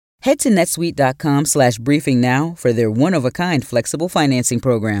Head to netsuite.com/briefing now for their one-of-a-kind flexible financing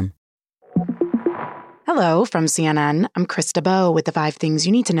program. Hello from CNN. I'm Krista Bowe with the 5 things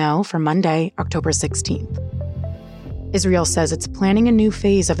you need to know for Monday, October 16th. Israel says it's planning a new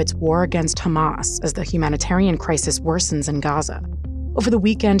phase of its war against Hamas as the humanitarian crisis worsens in Gaza. Over the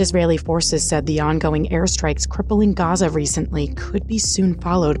weekend, Israeli forces said the ongoing airstrikes crippling Gaza recently could be soon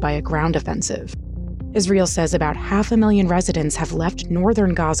followed by a ground offensive. Israel says about 500,000 residents have left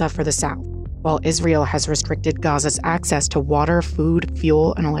northern Gaza for the south, while Israel has restricted Gaza's access to water, food,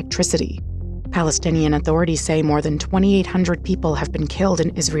 fuel, and electricity. Palestinian authorities say more than 2,800 people have been killed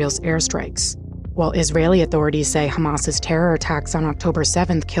in Israel's airstrikes, while Israeli authorities say Hamas's terror attacks on October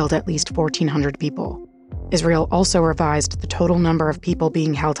 7th killed at least 1,400 people. Israel also revised the total number of people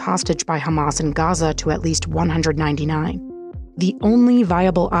being held hostage by Hamas in Gaza to at least 199. The only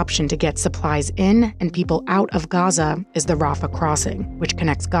viable option to get supplies in and people out of Gaza is the Rafah crossing, which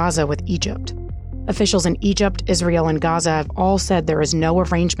connects Gaza with Egypt. Officials in Egypt, Israel, and Gaza have all said there is no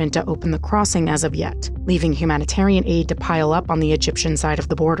arrangement to open the crossing as of yet, leaving humanitarian aid to pile up on the Egyptian side of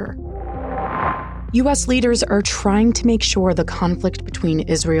the border. U.S. leaders are trying to make sure the conflict between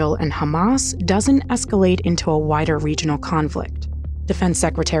Israel and Hamas doesn't escalate into a wider regional conflict. Defense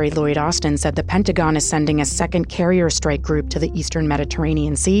Secretary Lloyd Austin said the Pentagon is sending a second carrier strike group to the eastern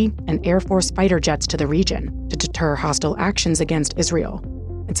Mediterranean Sea and Air Force fighter jets to the region to deter hostile actions against Israel.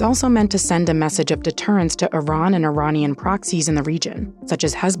 It's also meant to send a message of deterrence to Iran and Iranian proxies in the region, such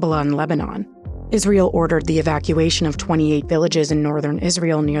as Hezbollah in Lebanon. Israel ordered the evacuation of 28 villages in northern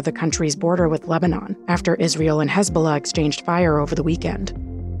Israel near the country's border with Lebanon after Israel and Hezbollah exchanged fire over the weekend.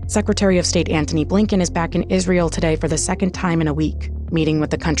 Secretary of State Antony Blinken is back in Israel today for the second time in a week, meeting with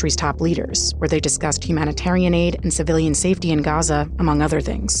the country's top leaders, where they discussed humanitarian aid and civilian safety in Gaza, among other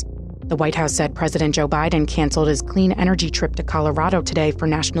things. The White House said President Joe Biden canceled his clean energy trip to Colorado today for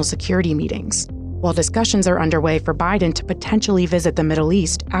national security meetings, while discussions are underway for Biden to potentially visit the Middle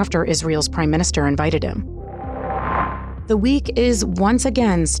East after Israel's prime minister invited him. The week is once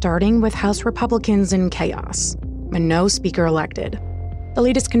again starting with House Republicans in chaos, and no speaker elected. The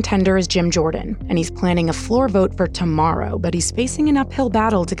latest contender is Jim Jordan, and he's planning a floor vote for tomorrow, but he's facing an uphill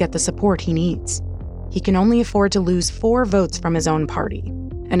battle to get the support he needs. He can only afford to lose 4 votes from his own party.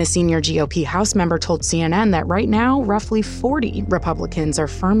 And a senior GOP House member told CNN that right now, roughly 40 Republicans are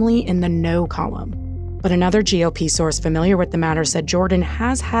firmly in the no column. But another GOP source familiar with the matter said Jordan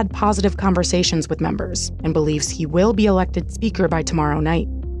has had positive conversations with members and believes he will be elected Speaker by tomorrow night.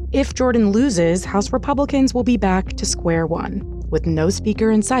 If Jordan loses, House Republicans will be back to square one, with no Speaker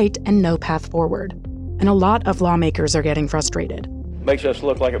in sight and no path forward. And a lot of lawmakers are getting frustrated. Makes us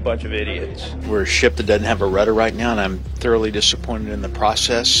look like a bunch of idiots. We're a ship that doesn't have a rudder right now, and I'm thoroughly disappointed in the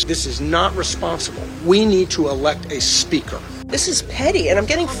process. This is not responsible. We need to elect a speaker. This is petty, and I'm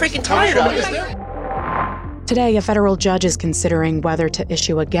getting freaking tired of it. Today, a federal judge is considering whether to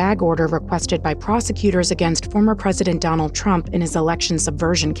issue a gag order requested by prosecutors against former President Donald Trump in his election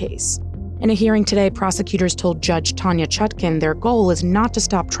subversion case. In a hearing today, prosecutors told Judge Tanya Chutkin their goal is not to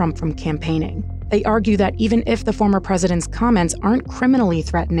stop Trump from campaigning. They argue that even if the former president's comments aren't criminally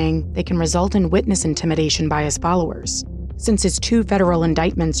threatening, they can result in witness intimidation by his followers. Since his 2 federal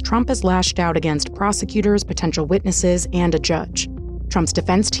indictments, Trump has lashed out against prosecutors, potential witnesses, and a judge. Trump's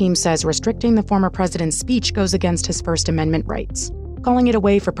defense team says restricting the former president's speech goes against his First Amendment rights, calling it a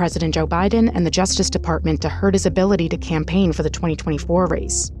way for President Joe Biden and the Justice Department to hurt his ability to campaign for the 2024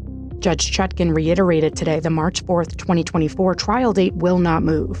 race. Judge Chutkin reiterated today the March 4th, 2024 trial date will not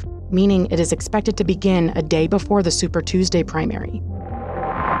move, meaning it is expected to begin a day before the Super Tuesday primary.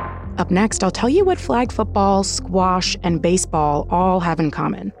 Up next, I'll tell you what flag football, squash, and baseball all have in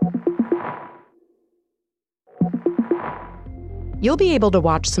common. You'll be able to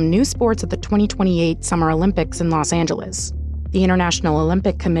watch some new sports at the 2028 Summer Olympics in Los Angeles. The International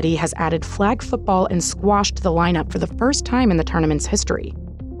Olympic Committee has added flag football and squash to the lineup for the first time in the tournament's history.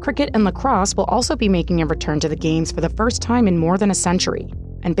 Cricket and lacrosse will also be making a return to the games for the first time in more than a century,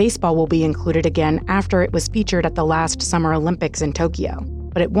 and baseball will be included again after it was featured at the last Summer Olympics in Tokyo,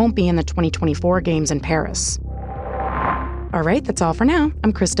 but it won't be in the 2024 Games in Paris. All right, that's all for now.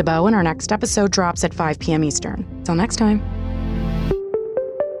 I'm Krista Bowe, and our next episode drops at 5 p.m. Eastern. Till next time.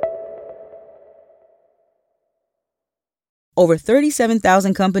 Over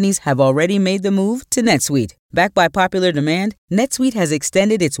 37,000 companies have already made the move to NetSuite. Backed by popular demand, NetSuite has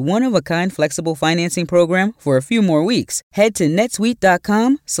extended its one-of-a-kind flexible financing program for a few more weeks. Head to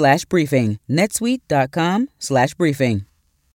netsuite.com/briefing. netsuite.com/briefing.